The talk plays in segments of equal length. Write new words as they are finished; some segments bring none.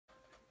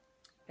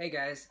Hey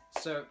guys,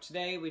 so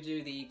today we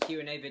do the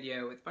Q&A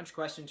video with a bunch of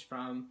questions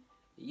from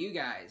you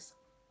guys.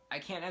 I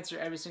can't answer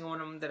every single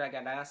one of them that I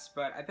got asked,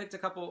 but I picked a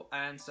couple,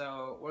 and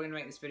so we're gonna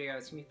make this video.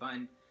 It's gonna be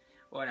fun,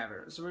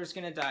 whatever. So we're just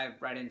gonna dive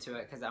right into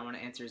it because I want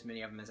to answer as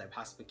many of them as I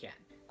possibly can.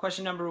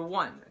 Question number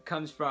 1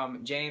 comes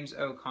from James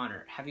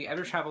O'Connor. Have you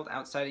ever traveled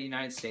outside of the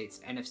United States,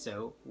 and if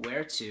so,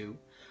 where to?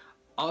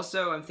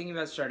 Also, I'm thinking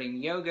about starting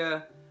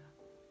yoga.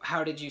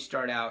 How did you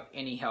start out?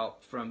 Any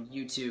help from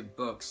YouTube,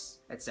 books,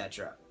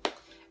 etc.?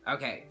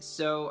 Okay,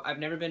 so I've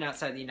never been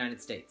outside the United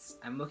States.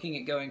 I'm looking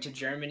at going to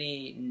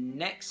Germany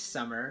next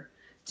summer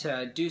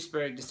to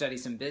Duisburg to study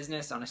some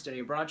business on a study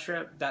abroad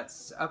trip.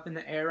 That's up in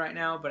the air right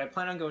now, but I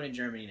plan on going to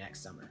Germany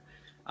next summer.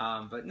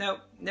 But no,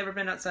 never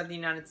been outside the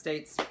United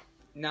States.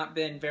 Not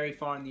been very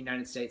far in the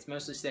United States,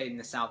 mostly stayed in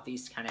the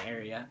southeast kind of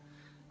area.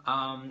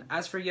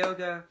 As for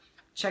yoga,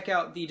 check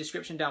out the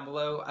description down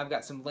below. I've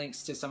got some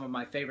links to some of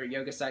my favorite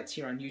yoga sites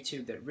here on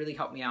YouTube that really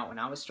helped me out when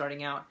I was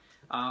starting out.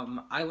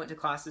 I went to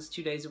classes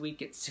 2 days a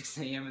week at 6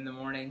 a.m. in the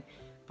morning,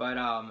 but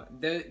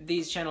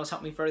these channels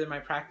help me further my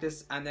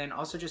practice. And then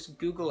also just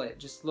Google it.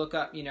 Just look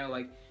up, you know,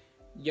 like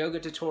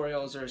yoga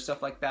tutorials or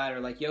stuff like that, or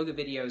like yoga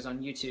videos on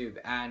YouTube,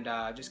 and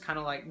just kind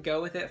of like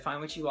go with it, find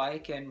what you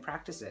like, and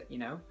practice it, you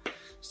know?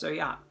 So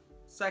yeah.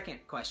 Second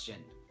question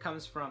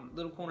comes from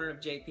Little Corner of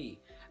JP.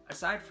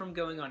 Aside from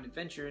going on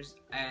adventures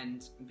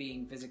and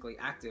being physically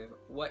active,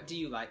 what do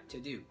you like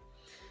to do?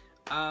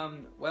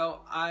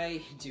 Well,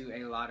 I do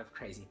a lot of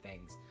crazy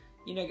things.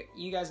 You know,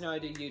 you guys know I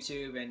do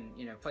YouTube and,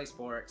 you know, play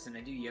sports, and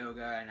I do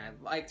yoga, and I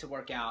like to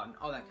work out and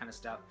all that kind of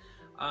stuff.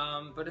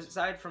 But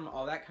aside from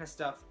all that kind of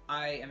stuff,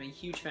 I am a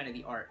huge fan of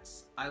the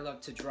arts. I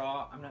love to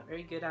draw. I'm not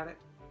very good at it,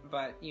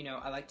 but, you know,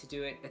 I like to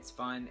do it. It's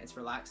fun. It's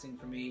relaxing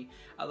for me.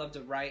 I love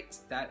to write.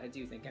 That I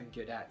do think I'm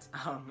good at.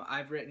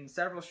 I've written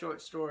several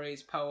short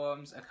stories,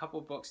 poems, a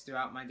couple books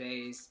throughout my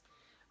days.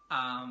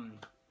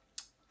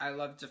 I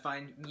love to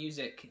find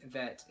music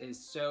that is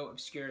so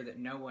obscure that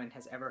no one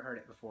has ever heard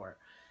it before.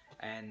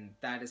 And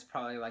that is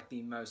probably like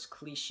the most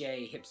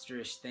cliche,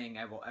 hipsterish thing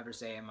I will ever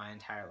say in my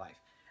entire life.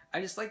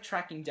 I just like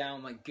tracking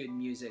down like good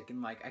music,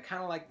 and like I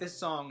kind of like this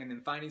song, and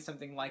then finding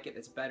something like it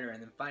that's better,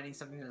 and then finding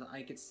something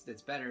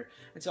that's better,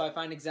 until I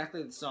find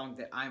exactly the song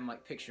that I'm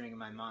like picturing in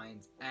my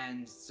mind.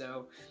 And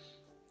so,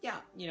 yeah,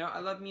 you know, I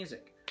love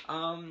music.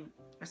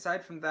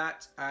 Aside from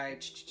that,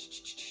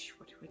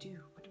 what do I do?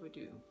 What do I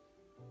do?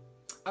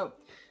 Oh,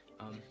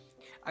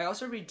 I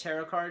also read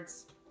tarot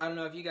cards. I don't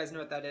know if you guys know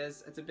what that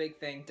is. It's a big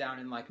thing down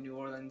in like New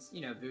Orleans,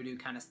 you know, voodoo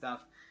kind of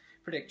stuff.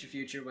 Predict your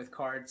future with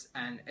cards,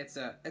 and it's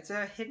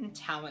a hidden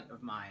talent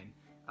of mine.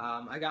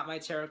 I got my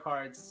tarot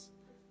cards,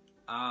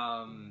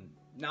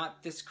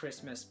 not this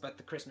Christmas, but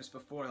the Christmas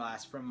before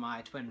last, from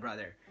my twin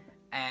brother.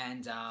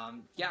 And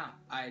yeah,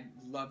 I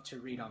love to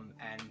read them,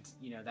 and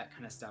you know, that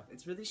kind of stuff.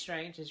 It's really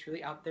strange, it's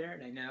really out there,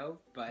 and I know,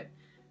 but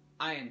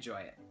I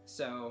enjoy it.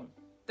 So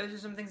those are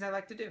some things I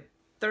like to do.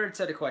 Third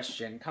set of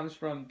question comes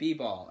from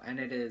B-Ball, and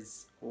it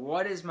is,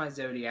 what is my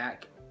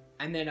zodiac?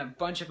 And then a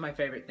bunch of my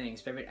favorite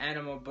things, favorite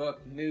animal, book,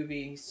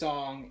 movie,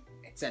 song,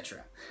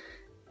 etc.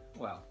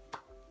 Well,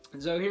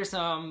 so here's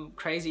some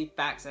crazy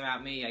facts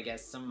about me, I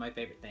guess, some of my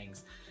favorite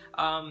things.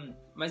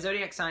 My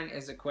zodiac sign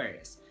is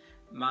Aquarius.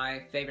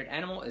 My favorite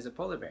animal is a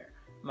polar bear.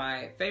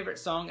 My favorite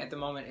song at the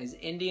moment is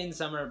Indian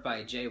Summer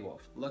by J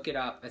Wolf. Look it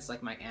up, it's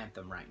like my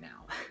anthem right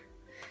now.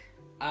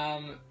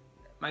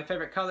 My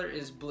favorite color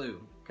is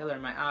blue. Color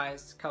of my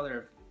eyes, color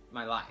of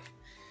my life.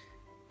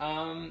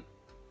 And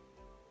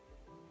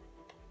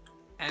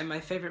my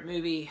favorite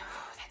movie,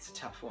 that's a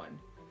tough one.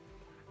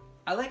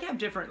 I like to have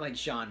different like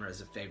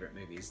genres of favorite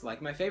movies.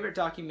 Like my favorite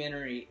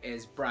documentary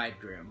is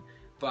Bridegroom,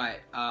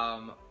 but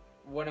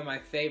one of my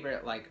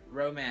favorite like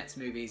romance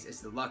movies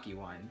is The Lucky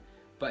One.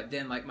 But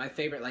then like my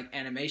favorite like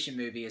animation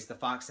movie is The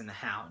Fox and the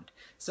Hound.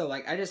 So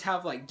like I just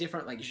have like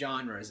different like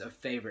genres of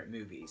favorite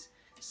movies.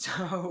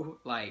 So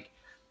like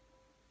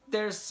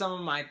there's some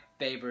of my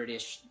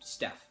favorite-ish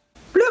stuff.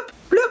 Bloop,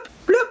 bloop,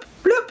 bloop,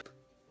 bloop.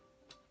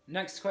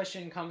 Next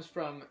question comes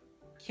from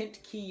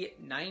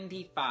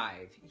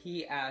KintKey95.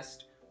 He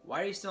asked,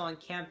 why are you still on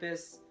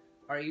campus?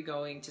 Are you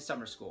going to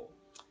summer school?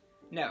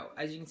 No,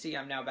 as you can see,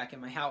 I'm now back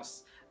in my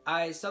house.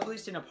 I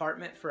subleased an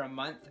apartment for a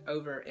month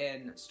over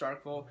in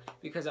Starkville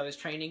because I was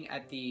training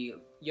at the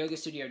yoga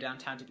studio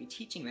downtown to be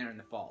teaching there in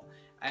the fall.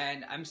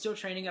 And I'm still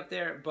training up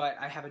there, but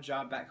I have a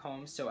job back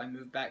home, so I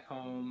moved back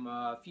home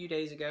a few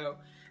days ago,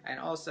 and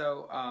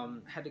also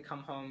had to come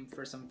home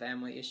for some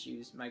family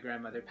issues. My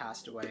grandmother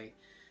passed away,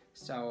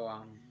 so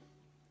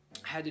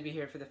had to be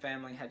here for the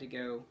family, had to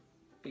go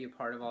be a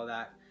part of all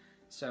that.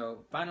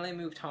 So finally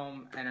moved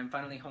home, and I'm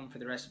finally home for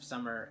the rest of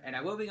summer, and I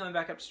will be going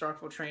back up to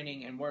Starkville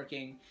training and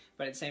working,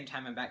 but at the same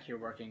time I'm back here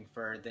working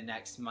for the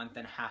next month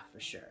and a half for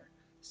sure.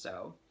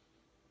 So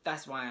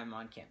that's why I'm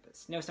on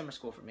campus. No summer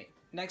school for me.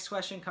 Next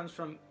question comes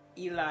from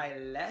Eli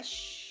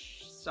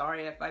Lesh.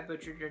 Sorry if I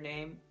butchered your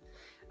name.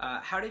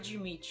 How did you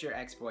meet your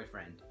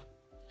ex-boyfriend?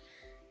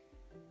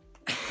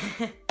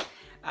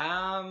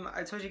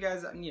 I told you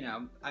guys, you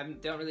know, I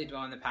don't really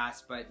dwell on the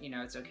past, but, you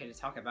know, it's okay to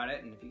talk about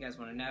it, and if you guys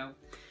want to know.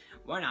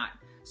 Why not?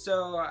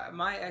 So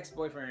my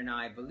ex-boyfriend and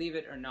I, believe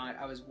it or not,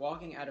 I was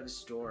walking out of a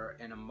store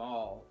in a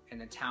mall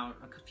in a town,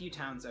 a few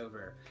towns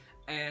over,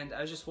 and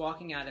I was just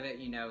walking out of it,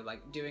 you know,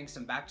 like doing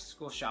some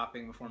back-to-school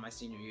shopping before my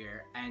senior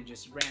year, and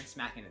just ran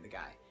smack into the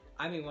guy.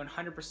 I mean,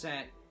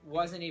 100%,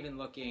 wasn't even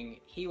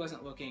looking, he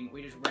wasn't looking,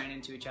 we just ran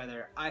into each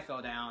other, I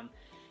fell down,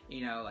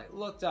 you know, like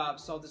looked up,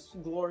 saw this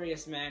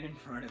glorious man in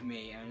front of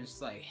me, and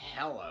just like,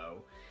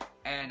 hello.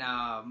 And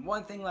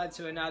one thing led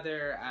to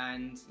another,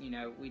 and, you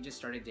know, we just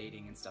started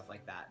dating and stuff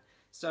like that.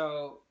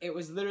 So it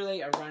was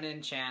literally a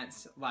run-in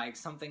chance, like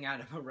something out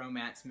of a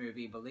romance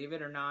movie. Believe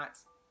it or not,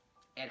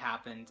 it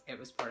happened. It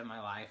was part of my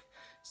life.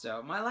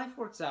 So my life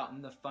works out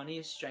in the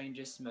funniest,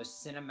 strangest,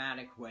 most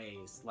cinematic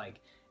ways.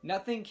 Like,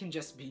 nothing can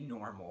just be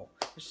normal.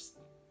 Just,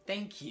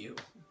 thank you.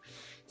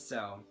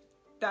 So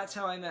that's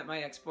how I met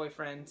my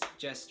ex-boyfriend.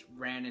 Just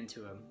ran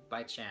into him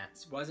by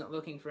chance. Wasn't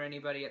looking for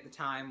anybody at the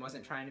time.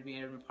 Wasn't trying to be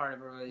a part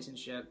of a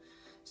relationship.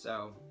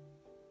 So,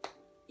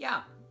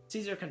 yeah.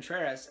 Cesar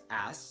Contreras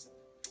asks,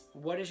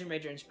 what is your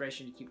major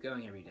inspiration to keep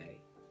going every day?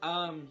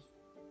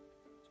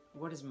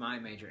 What is my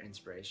major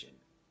inspiration?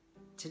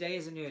 Today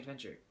is a new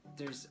adventure.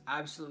 There's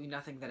absolutely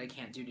nothing that I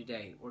can't do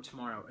today or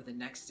tomorrow or the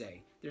next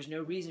day. There's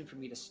no reason for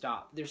me to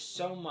stop. There's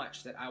so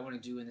much that I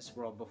want to do in this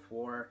world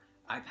before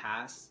I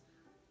pass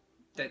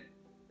that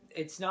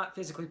it's not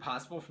physically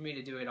possible for me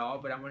to do it all,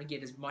 but I want to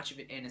get as much of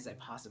it in as I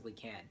possibly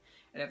can.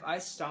 And if I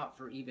stop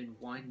for even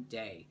one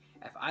day,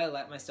 if I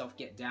let myself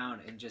get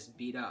down and just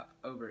beat up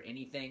over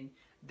anything,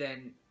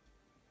 then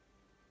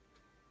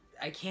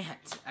I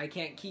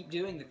can't keep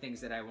doing the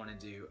things that I want to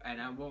do, and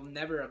I will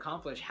never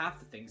accomplish half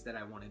the things that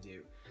I want to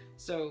do.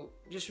 So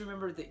just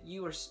remember that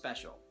you are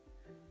special.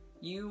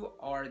 You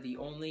are the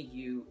only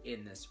you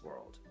in this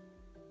world.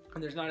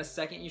 And there's not a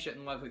second you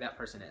shouldn't love who that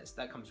person is.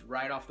 That comes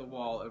right off the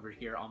wall over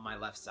here on my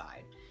left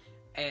side.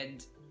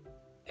 And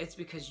it's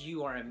because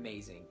you are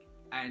amazing.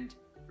 And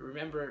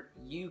remember,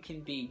 you can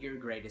be your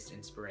greatest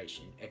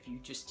inspiration if you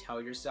just tell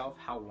yourself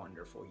how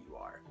wonderful you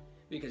are.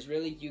 Because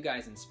really, you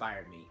guys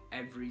inspired me.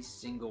 Every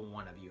single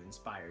one of you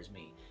inspires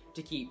me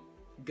to keep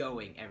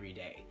going every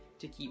day,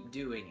 to keep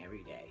doing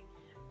every day.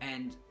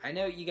 And I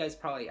know you guys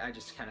probably, I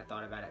just kind of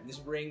thought about it. This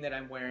ring that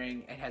I'm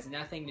wearing, it has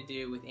nothing to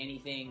do with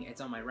anything.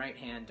 It's on my right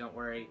hand, don't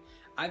worry.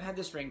 I've had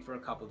this ring for a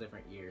couple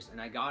different years, and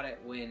I got it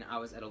when I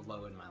was at a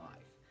low in my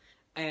life.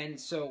 And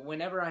so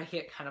whenever I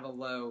hit kind of a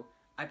low,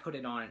 I put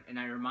it on and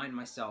I remind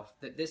myself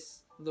that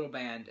this little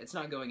band, it's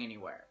not going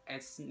anywhere.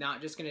 It's not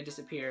just going to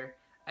disappear.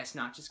 It's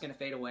not just going to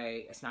fade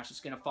away. It's not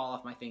just going to fall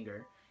off my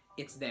finger.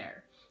 It's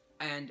there.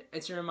 And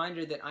it's a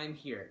reminder that I'm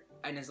here.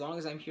 And as long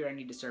as I'm here, I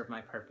need to serve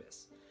my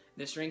purpose.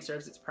 This ring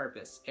serves its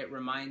purpose. It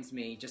reminds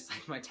me, just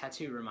like my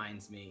tattoo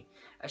reminds me.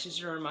 It's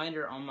just a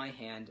reminder on my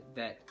hand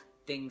that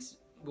things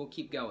will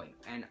keep going.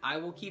 And I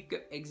will keep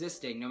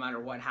existing no matter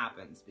what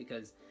happens,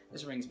 because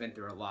this ring's been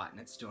through a lot and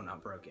it's still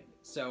not broken.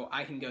 So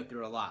I can go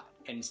through a lot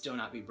and still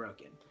not be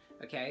broken.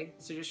 Okay?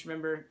 So just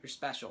remember, you're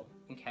special.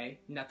 Okay?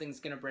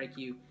 Nothing's going to break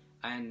you.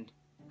 And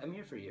I'm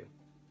here for you,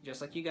 just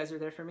like you guys are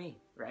there for me,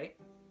 right?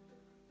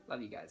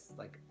 Love you guys,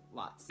 like,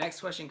 lots. Next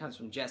question comes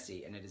from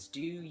Jesse, and it is,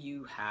 do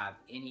you have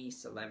any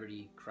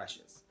celebrity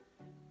crushes?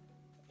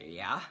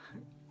 Yeah,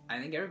 I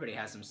think everybody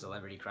has some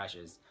celebrity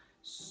crushes.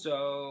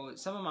 So,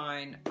 some of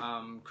mine,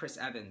 Chris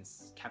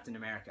Evans, Captain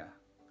America.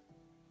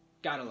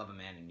 Gotta love a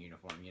man in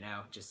uniform, you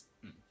know? Just,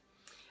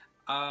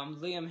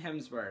 Liam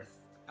Hemsworth.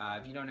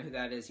 If you don't know who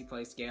that is, he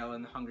plays Gale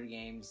in the Hunger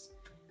Games,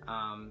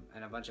 and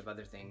a bunch of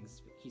other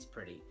things. He's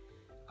pretty.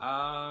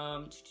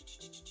 What's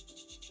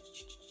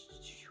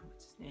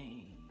his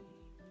name?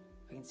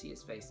 I can see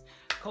his face.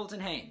 Colton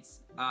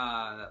Haynes.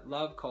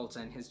 Love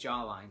Colton, his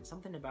jawline.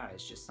 Something about it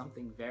is just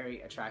something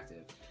very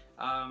attractive.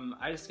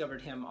 I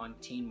discovered him on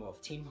Teen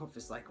Wolf. Teen Wolf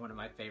is like one of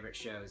my favorite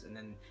shows. And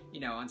then, you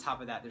know, on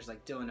top of that, there's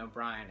like Dylan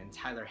O'Brien and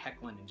Tyler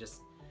Hoechlin, and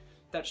just,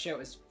 that show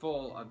is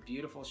full of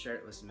beautiful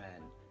shirtless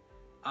men.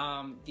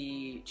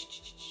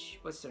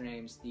 What's their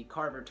names? The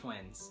Carver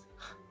twins.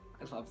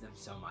 I love them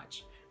so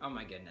much. Oh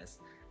my goodness.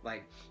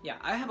 Like, yeah,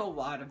 I have a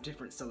lot of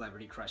different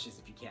celebrity crushes,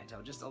 if you can't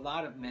tell. Just a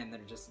lot of men that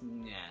are just,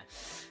 nah.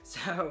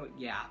 So,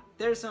 yeah,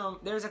 there's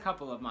a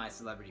couple of my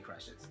celebrity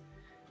crushes.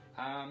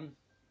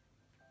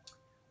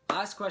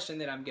 Last question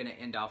that I'm gonna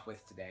end off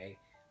with today.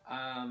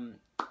 I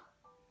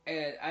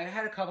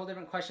had a couple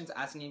different questions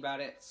asking me about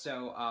it.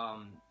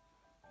 So,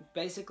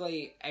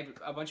 basically,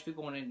 a bunch of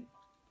people wanted...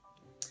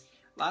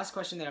 Last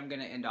question that I'm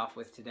gonna end off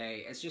with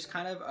today is just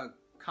kind of a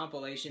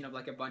compilation of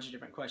like a bunch of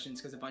different questions,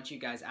 because a bunch of you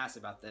guys asked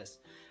about this.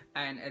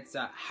 And it's,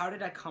 how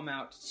did I come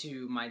out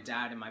to my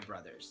dad and my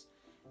brothers?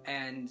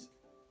 And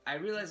I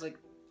realized, like,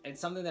 it's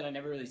something that I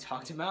never really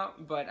talked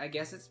about, but I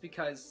guess it's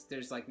because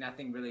there's, like,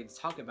 nothing really to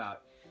talk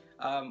about.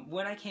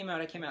 When I came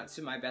out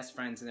to my best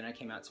friends, and then I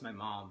came out to my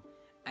mom.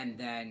 And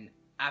then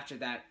after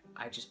that,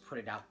 I just put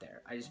it out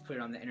there. I just put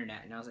it on the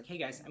internet, and I was like, hey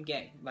guys, I'm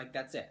gay. Like,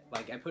 that's it.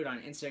 Like, I put it on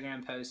an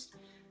Instagram post,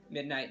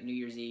 midnight, New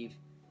Year's Eve,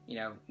 you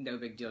know, no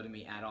big deal to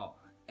me at all.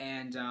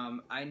 And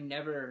I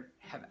never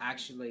have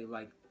actually,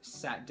 like,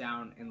 sat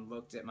down and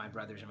looked at my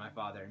brothers and my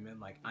father and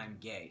been like, I'm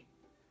gay.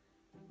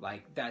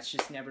 Like, that's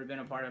just never been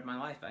a part of my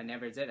life. I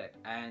never did it.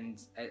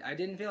 And I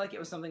didn't feel like it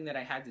was something that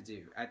I had to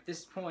do. At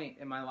this point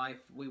in my life,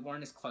 we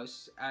weren't as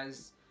close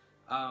as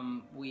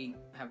we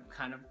have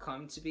kind of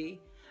come to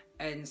be.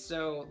 And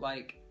so,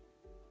 like,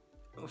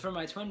 for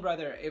my twin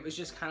brother, it was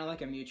just kind of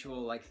like a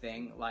mutual, like,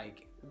 thing.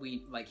 Like,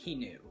 he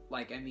knew.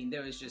 Like, I mean,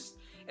 it's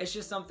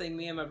just something,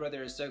 me and my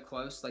brother are so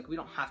close. Like, we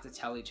don't have to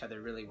tell each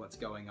other really what's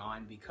going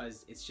on,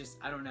 because it's just,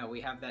 I don't know, we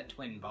have that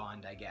twin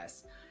bond, I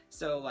guess.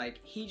 So, like,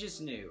 he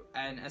just knew.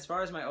 And as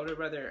far as my older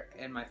brother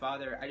and my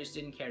father, I just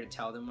didn't care to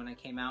tell them when I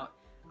came out,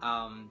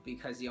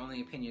 because the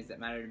only opinions that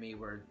mattered to me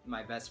were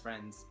my best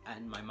friends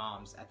and my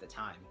mom's at the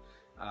time.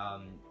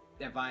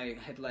 If I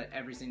had let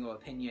every single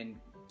opinion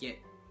get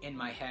in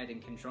my head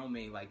and control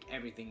me, like,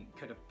 everything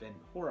could have been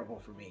horrible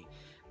for me.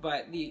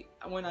 But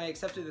when I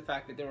accepted the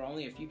fact that there were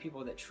only a few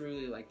people that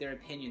truly, like, their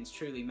opinions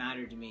truly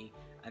mattered to me,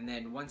 and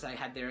then once I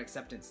had their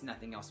acceptance,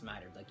 nothing else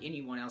mattered. Like,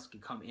 anyone else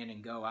could come in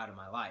and go out of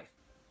my life.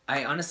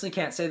 I honestly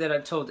can't say that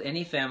I've told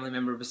any family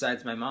member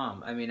besides my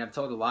mom. I mean, I've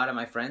told a lot of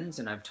my friends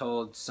and I've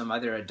told some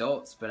other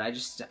adults, but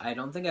I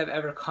don't think I've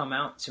ever come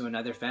out to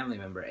another family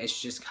member.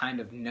 It's just kind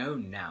of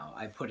known now.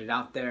 I put it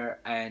out there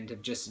and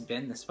have just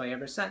been this way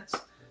ever since.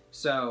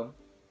 So,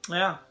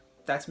 yeah,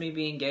 that's me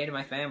being gay to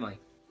my family.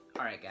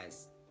 Alright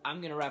guys,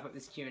 I'm gonna wrap up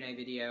this Q&A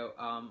video.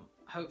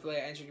 Hopefully I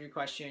answered your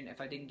question. If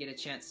I didn't get a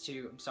chance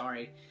to, I'm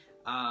sorry.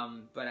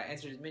 But I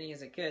answered as many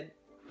as I could.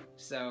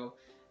 So,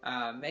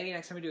 maybe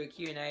next time I do a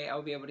Q&A,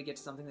 I'll be able to get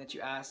to something that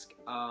you ask.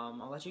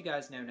 I'll let you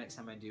guys know next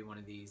time I do one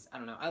of these. I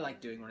don't know, I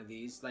like doing one of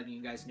these, letting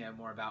you guys know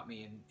more about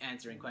me and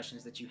answering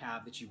questions that you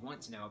have that you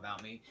want to know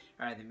about me,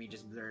 rather than me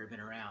just blurbing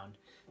around.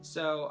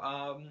 So,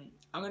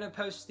 I'm going to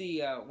post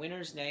the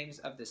winners' names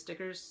of the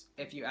stickers,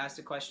 if you asked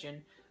a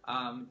question,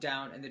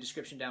 down in the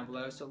description down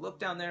below. So look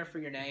down there for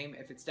your name.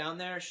 If it's down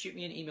there, shoot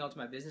me an email to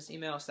my business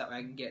email so that way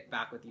I can get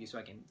back with you so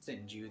I can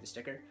send you the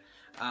sticker.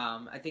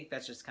 I think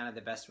that's just kind of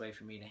the best way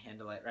for me to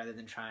handle it, rather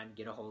than try and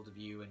get a hold of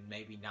you and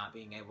maybe not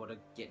being able to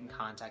get in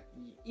contact,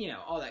 you know,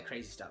 all that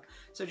crazy stuff.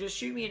 So just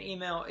shoot me an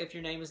email if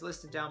your name is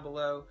listed down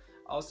below.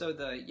 Also,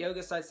 the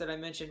yoga sites that I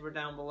mentioned were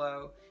down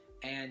below.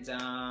 And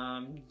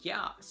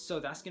yeah, so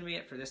that's gonna be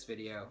it for this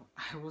video.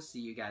 I will see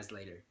you guys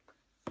later.